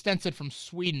 Henrik Stenson from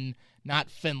Sweden, not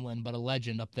Finland, but a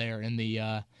legend up there in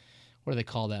the, what do they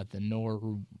call that? The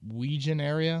Norwegian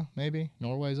area, maybe?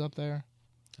 Norway's up there?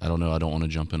 I don't know. I don't want to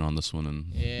jump in on this one.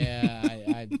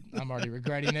 Yeah, I'm already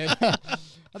regretting it.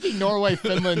 I think Norway,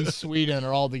 Finland, Sweden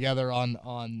are all together on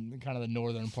kind of the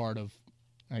northern part of,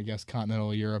 I guess,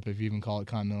 continental Europe, if you even call it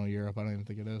continental Europe. I don't even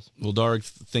think it is. Well, Darg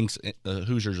thinks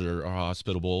Hoosiers are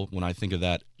hospitable. When I think of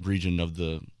that region of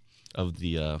the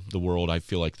world, I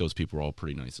feel like those people are all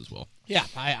pretty nice as well. Yeah,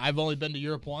 I've only been to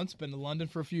Europe once, been to London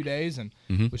for a few days, and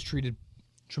was treated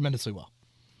tremendously well.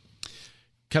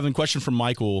 Kevin, question from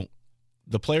Michael.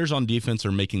 The players on defense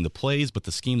are making the plays, but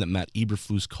the scheme that Matt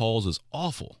Eberflus calls is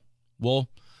awful. Well,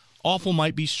 awful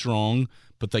might be strong,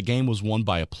 but that game was won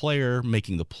by a player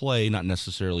making the play, not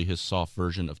necessarily his soft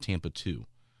version of Tampa 2.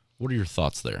 What are your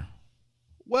thoughts there?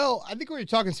 Well, I think when you're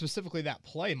talking specifically that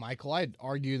play, Michael, I'd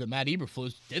argue that Matt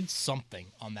Eberflus did something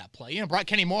on that play. Brought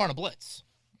Kenny Moore on a blitz.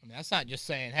 I mean, that's not just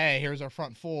saying, hey, here's our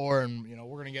front four, and,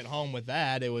 we're going to get home with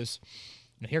that. It was,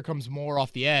 here comes Moore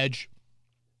off the edge.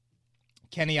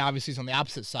 Kenny obviously is on the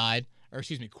opposite side,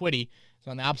 Quiddy is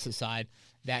on the opposite side.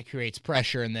 That creates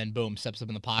pressure, and then, boom, steps up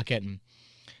in the pocket, and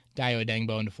Dayo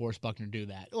Odeyingbo and DeForest Buckner do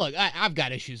that. Look, I've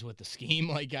got issues with the scheme.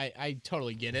 Like, I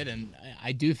totally get it, and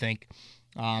I do think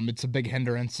it's a big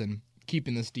hindrance in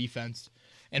keeping this defense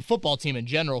and football team in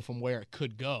general from where it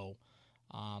could go.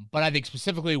 But I think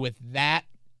specifically with that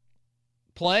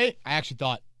play, I actually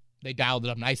thought they dialed it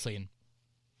up nicely. And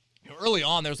early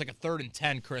on, there was like a 3rd and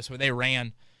 10, Chris, where they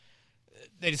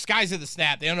disguised it the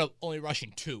snap. They ended up only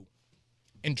rushing 2.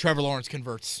 And Trevor Lawrence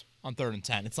converts on 3rd and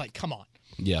 10. It's like, come on.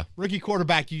 Yeah. Rookie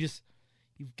quarterback, you've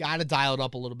got to dial it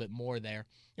up a little bit more there.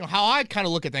 How I kind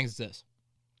of look at things is this.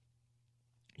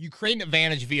 You create an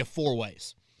advantage via 4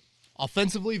 ways.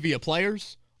 Offensively via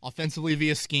players, offensively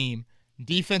via scheme,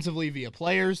 defensively via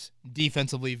players,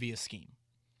 defensively via scheme.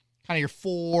 Kind of your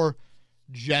 4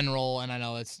 general, and I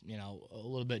know it's, a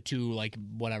little bit too,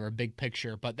 big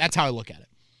picture, but that's how I look at it.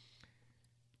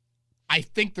 I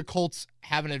think the Colts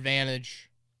have an advantage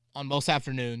on most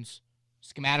afternoons,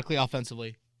 schematically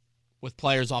offensively, with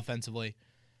players offensively.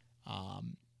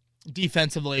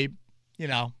 Defensively,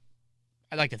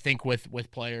 I'd like to think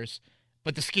with players,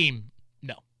 but the scheme,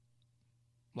 no.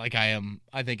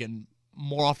 I think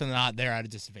more often than not, they're at a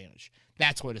disadvantage.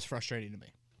 That's what is frustrating to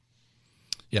me.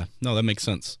 Yeah, no, that makes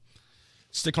sense.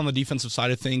 Stick on the defensive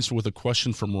side of things with a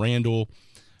question from Randall.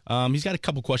 He's got a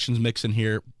couple questions mixed in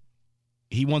here.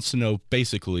 He wants to know,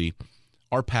 basically,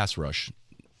 our pass rush.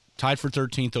 Tied for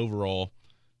 13th overall,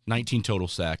 19 total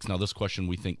sacks. Now, this question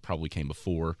we think probably came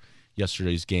before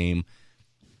yesterday's game.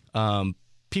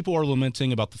 People are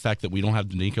lamenting about the fact that we don't have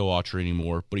Danico Autry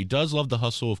anymore, but he does love the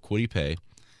hustle of Kwity Paye.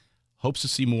 Hopes to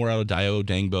see more out of Dayo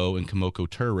Odeyingbo and Kamoko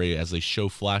Toure as they show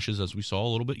flashes, as we saw a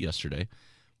little bit yesterday.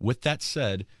 With that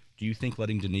said, do you think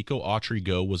letting Danico Autry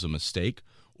go was a mistake,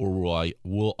 or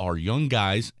will our young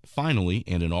guys finally,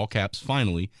 and in all caps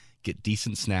finally, get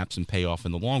decent snaps and pay off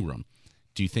in the long run?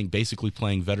 Do you think basically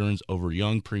playing veterans over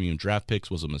young premium draft picks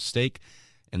was a mistake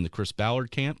in the Chris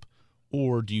Ballard camp?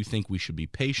 Or do you think we should be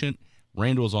patient?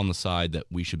 Randall's on the side that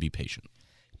we should be patient.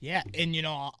 Yeah, and,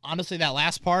 honestly, that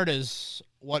last part is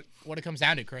what it comes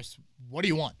down to, Chris. What do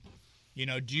you want?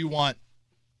 Do you want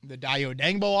the Dayo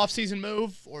Dangbo offseason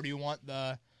move, or do you want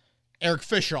the Eric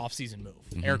Fisher offseason move?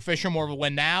 Mm-hmm. Eric Fisher, more of a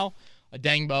win now. A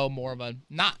Dangbo, more of a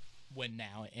not win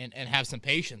now, and have some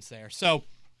patience there. So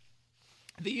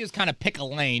I think you just kind of pick a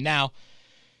lane. Now,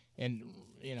 and,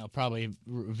 probably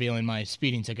revealing my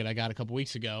speeding ticket I got a couple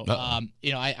weeks ago,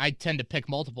 I tend to pick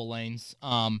multiple lanes.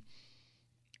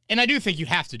 And I do think you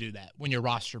have to do that when you're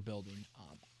roster building.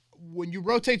 When you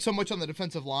rotate so much on the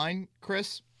defensive line,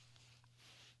 Chris,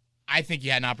 I think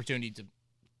you had an opportunity to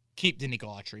keep Denico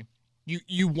Autry.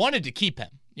 You wanted to keep him,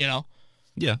 Yeah.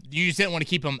 You just didn't want to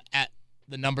keep him at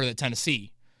the number that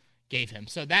Tennessee gave him.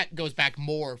 So that goes back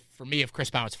more, for me, of Chris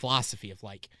Ballard's philosophy of,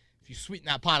 if you sweeten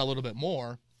that pot a little bit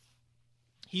more,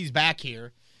 he's back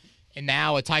here. And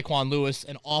now a Tyquan Lewis,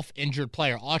 an off-injured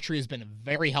player. Autry has been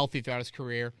very healthy throughout his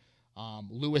career.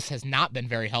 Lewis has not been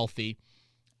very healthy.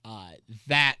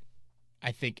 That,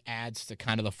 I think, adds to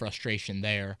kind of the frustration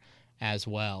there as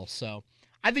well. So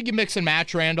I think you mix and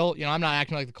match, Randall. I'm not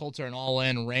acting like the Colts are an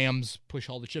all-in Rams push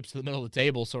all the chips to the middle of the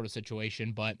table sort of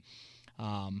situation, but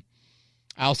I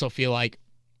also feel like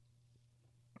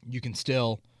you can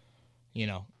still,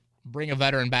 bring a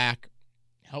veteran back,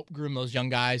 help groom those young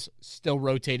guys, still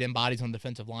rotate in bodies on the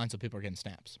defensive line so people are getting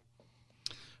snaps.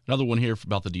 Another one here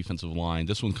about the defensive line.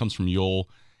 This one comes from Yoel.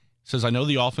 Says, I know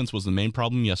the offense was the main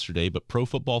problem yesterday, but Pro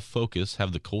Football Focus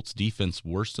have the Colts defense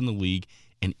worst in the league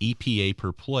in EPA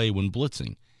per play when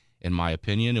blitzing. In my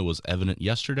opinion, it was evident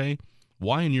yesterday.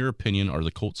 Why, in your opinion, are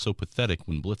the Colts so pathetic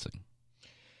when blitzing?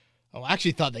 Oh, I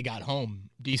actually thought they got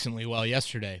home decently well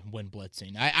yesterday when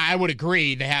blitzing. I would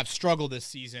agree they have struggled this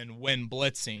season when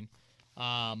blitzing.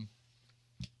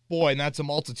 Boy, and that's a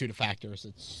multitude of factors.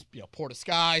 It's poor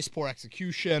disguise, poor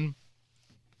execution.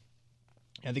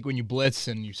 I think when you blitz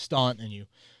and you stunt and you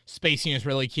spacing is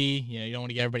really key. You don't want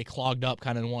to get everybody clogged up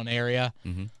kind of in one area.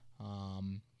 Mm-hmm.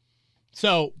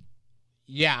 So,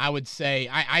 yeah, I would say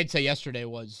I'd say yesterday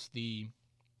was the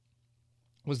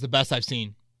best I've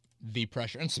seen the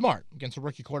pressure, and smart against a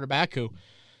rookie quarterback who,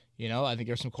 I think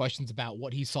there's some questions about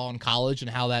what he saw in college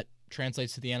and how that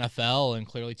translates to the NFL, and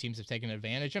clearly teams have taken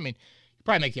advantage. I mean, you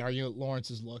probably make the argument Lawrence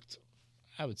has looked,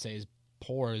 I would say, as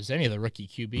poor as any of the rookie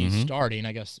QBs starting.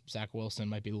 I guess Zach Wilson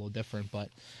might be a little different, but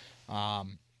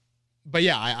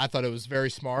yeah, I thought it was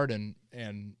very smart, and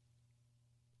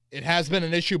it has been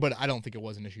an issue, but I don't think it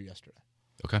was an issue yesterday.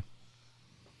 Okay.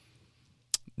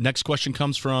 Next question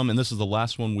comes from, and this is the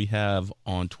last one we have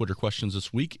on Twitter questions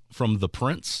this week, from The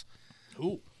Prince.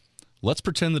 Ooh. Let's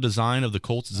pretend the design of the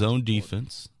Colts zone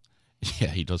defense, yeah,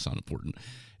 he does sound important,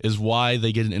 is why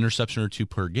they get an interception or two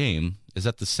per game. Is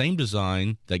that the same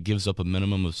design that gives up a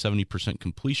minimum of 70%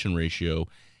 completion ratio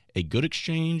a good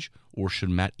exchange, or should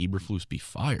Matt Eberflus be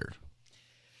fired?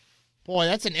 Boy,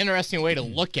 that's an interesting way to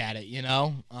look at it,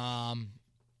 Are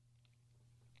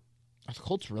the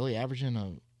Colts really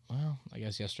averaging well, I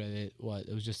guess yesterday, it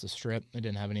was just a strip. They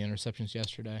didn't have any interceptions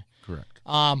yesterday. Correct.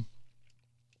 I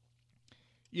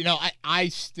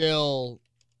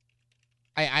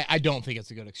don't think it's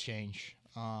a good exchange.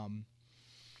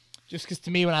 Just because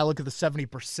to me, when I look at the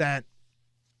 70%,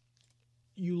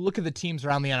 you look at the teams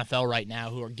around the NFL right now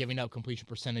who are giving up completion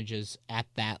percentages at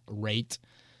that rate,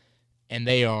 and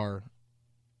they are,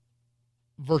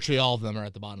 virtually all of them are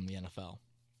at the bottom of the NFL.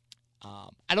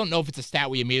 I don't know if it's a stat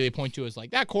we immediately point to as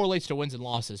that correlates to wins and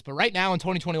losses, but right now in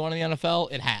 2021 in the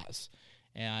NFL, it has.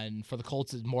 And for the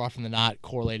Colts, it's more often than not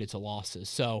correlated to losses.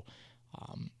 So,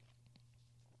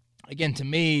 again, to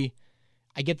me,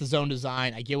 I get the zone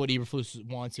design. I get what Eberflus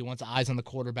wants. He wants eyes on the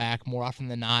quarterback more often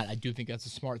than not. I do think that's a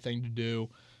smart thing to do.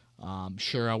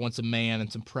 Sure, I want some man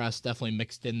and some press definitely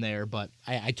mixed in there, but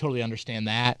I totally understand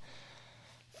that.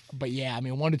 But, yeah,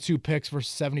 1 to 2 picks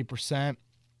versus 70%.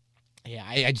 Yeah,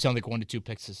 I just don't think 1 to 2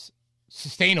 picks is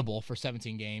sustainable for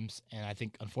 17 games, and I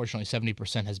think, unfortunately,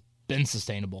 70% has been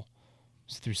sustainable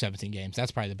through 17 games.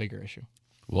 That's probably the bigger issue.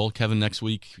 Well, Kevin, next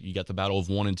week you got the battle of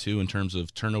 1 and 2 in terms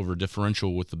of turnover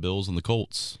differential with the Bills and the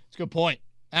Colts. It's a good point.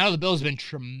 I know the Bills have been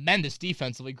tremendous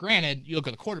defensively. Granted, you look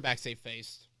at the quarterbacks they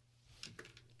faced,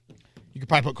 you could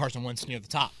probably put Carson Wentz near the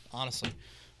top, honestly,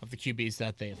 of the QBs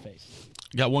that they have faced.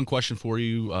 Got one question for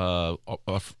you. A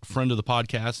friend of the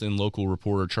podcast and local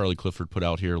reporter, Charlie Clifford, put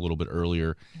out here a little bit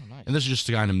earlier. Oh, nice. And this is just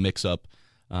to kind of mix up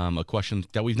a question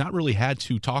that we've not really had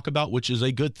to talk about, which is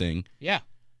a good thing. Yeah.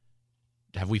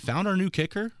 Have we found our new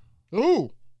kicker?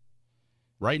 Ooh.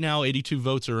 Right now, 82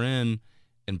 votes are in,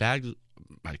 and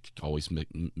I always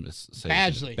say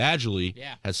Badgley. Badgley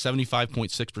Yeah. has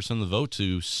 75.6% of the vote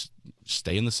to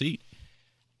stay in the seat.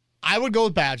 I would go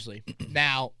with Badgley.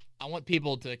 Now, I want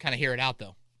people to kind of hear it out,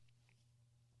 though.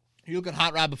 You look at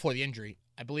Hot Rod before the injury.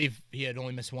 I believe he had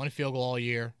only missed one field goal all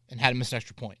year and hadn't missed an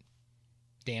extra point.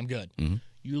 Damn good. Mm-hmm.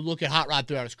 You look at Hot Rod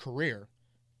throughout his career,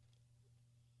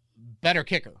 better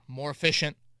kicker, more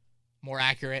efficient, more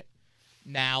accurate.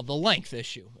 Now, the length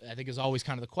issue, I think, is always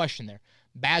kind of the question there.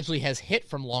 Badgley has hit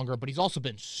from longer, but he's also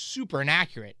been super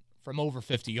inaccurate from over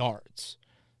 50 yards.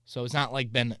 So it's not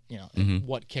like been,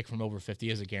 what kick from over 50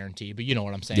 is a guarantee, but you know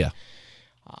what I'm saying. Yeah.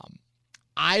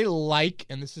 I like,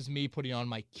 and this is me putting on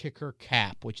my kicker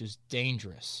cap, which is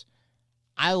dangerous.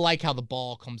 I like how the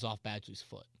ball comes off Badgley's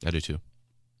foot. I do too.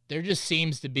 There just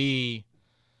seems to be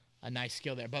a nice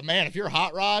skill there. But, man, if you're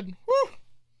Hot Rod, whew,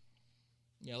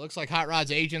 it looks like Hot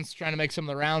Rod's agent's trying to make some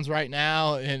of the rounds right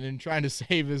now and trying to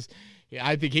save his –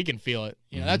 I think he can feel it.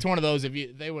 That's one of those,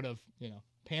 if they would have,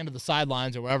 panned to the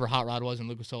sidelines or wherever Hot Rod was in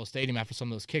Lucas Oil Stadium after some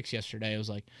of those kicks yesterday, it was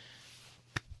like –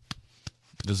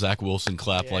 the Zach Wilson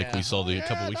clap like we saw a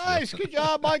couple weeks ago. Nice, good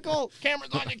job, Michael.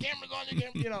 Camera's on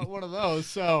you. One of those.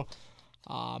 So,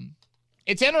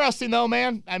 it's interesting though,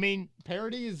 man. I mean,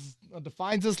 parity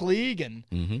defines this league, and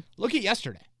look at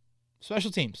yesterday.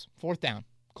 Special teams, 4th down.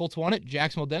 Colts won it.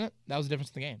 Jacksonville didn't. That was the difference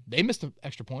in the game. They missed an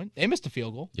extra point. They missed a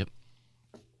field goal. Yep.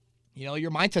 Your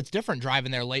mindset's different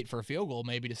driving there late for a field goal,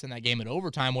 maybe to send that game in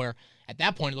overtime, where at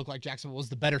that point it looked like Jacksonville was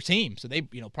the better team. So they,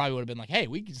 probably would have been like, hey,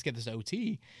 we can just get this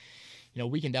OT.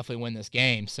 We can definitely win this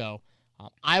game. So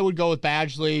I would go with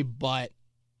Badgley, but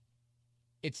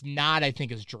it's not, I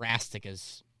think, as drastic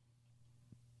as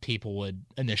people would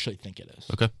initially think it is.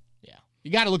 Okay. Yeah.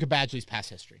 You got to look at Badgley's past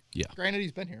history. Yeah. Granted,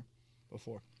 he's been here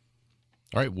before.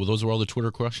 All right. Well, those are all the Twitter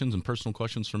questions and personal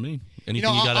questions from me.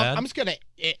 Anything you got to add? I'm just going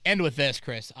to end with this,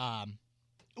 Chris.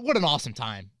 What an awesome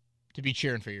time to be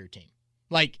cheering for your team.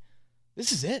 Like,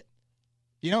 this is it.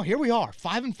 Here we are,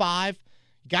 5-5.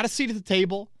 You got a seat at the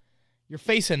table. You're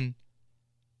facing,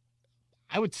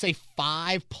 I would say,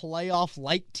 5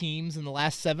 playoff-like teams in the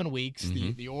last 7 weeks.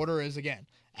 The order is, again,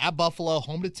 at Buffalo,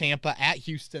 home to Tampa, at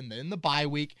Houston, then the bye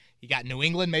week. You got New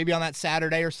England maybe on that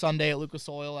Saturday or Sunday at Lucas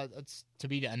Oil. That's to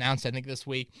be announced, I think, this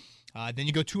week. Then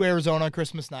you go to Arizona on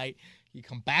Christmas night. You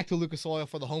come back to Lucas Oil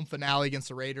for the home finale against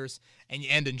the Raiders, and you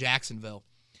end in Jacksonville.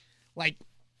 Like,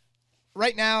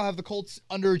 right now, have the Colts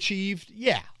underachieved?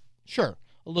 Yeah, sure,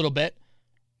 a little bit.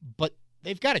 But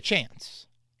they've got a chance,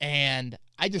 and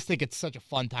I just think it's such a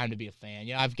fun time to be a fan.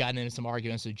 I've gotten into some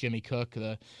arguments with Jimmy Cook,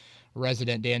 the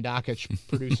resident Dan Dakich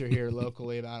producer here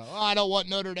locally, about, I don't want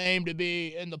Notre Dame to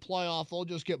be in the playoff. They'll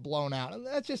just get blown out. And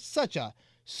that's just such a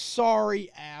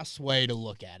sorry-ass way to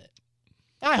look at it.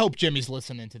 I hope Jimmy's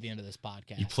listening to the end of this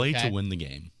podcast. You played to win the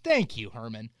game. Thank you,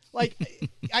 Herman. Like,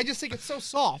 I just think it's so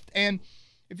soft. And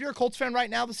if you're a Colts fan right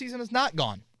now, the season is not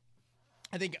gone.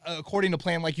 I think according to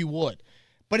plan, like you would.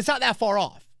 But it's not that far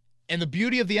off. And the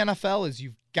beauty of the NFL is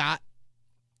you've got,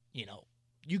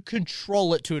 you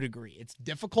control it to a degree. It's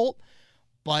difficult,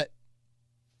 but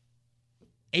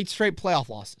 8 straight playoff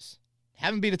losses.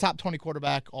 Haven't beat a top 20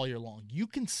 quarterback all year long. You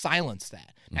can silence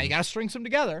that. Now, you got to string some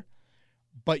together,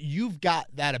 but you've got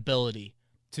that ability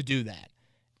to do that.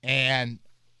 And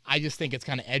I just think it's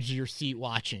kind of edge of your seat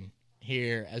watching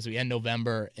here as we end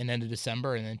November and end of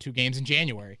December, and then 2 games in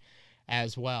January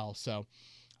as well. So,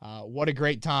 what a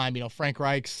great time. Frank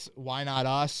Reich's Why Not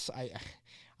Us?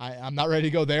 I'm not ready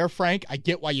to go there, Frank. I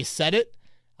get why you said it.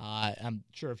 I'm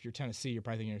sure if you're Tennessee, you're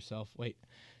probably thinking to yourself, wait,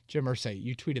 Jim Irsay,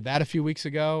 you tweeted that a few weeks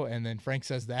ago, and then Frank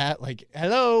says that. Like,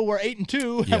 hello, we're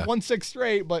 8-2, have won 6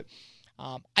 straight. But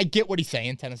I get what he's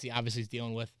saying. Tennessee obviously is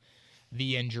dealing with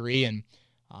the injury, and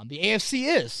the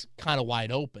AFC is kind of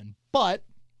wide open. But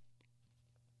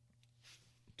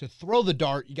to throw the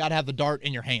dart, you got to have the dart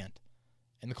in your hand.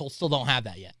 And the Colts still don't have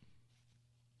that yet.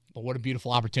 But what a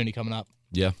beautiful opportunity coming up.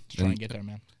 Yeah. To try and get there,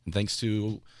 man. And thanks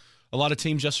to a lot of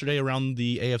teams yesterday around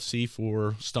the AFC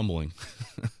for stumbling.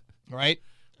 Right?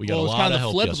 We got a lot of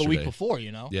help flip yesterday. Of the week before,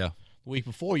 Yeah. The week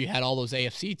before, you had all those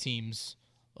AFC teams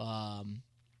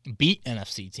beat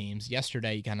NFC teams.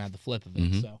 Yesterday, you kind of had the flip of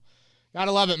it. So,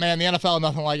 gotta love it, man. The NFL,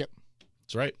 nothing like it.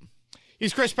 That's right.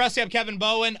 He's Chris Presley. I'm Kevin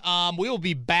Bowen. We will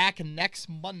be back next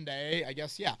Monday. I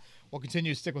guess, yeah. We'll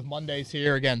continue to stick with Mondays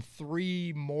here. Again,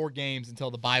 3 more games until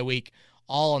the bye week,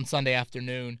 all on Sunday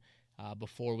afternoon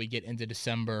before we get into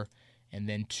December, and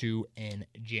then 2 in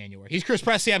January. He's Chris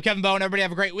Presley. I'm Kevin Bowen. Everybody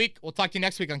have a great week. We'll talk to you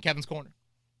next week on Kevin's Corner.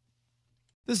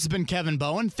 This has been Kevin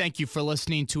Bowen. Thank you for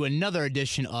listening to another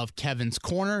edition of Kevin's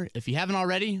Corner. If you haven't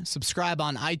already, subscribe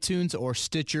on iTunes or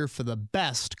Stitcher for the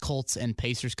best Colts and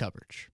Pacers coverage.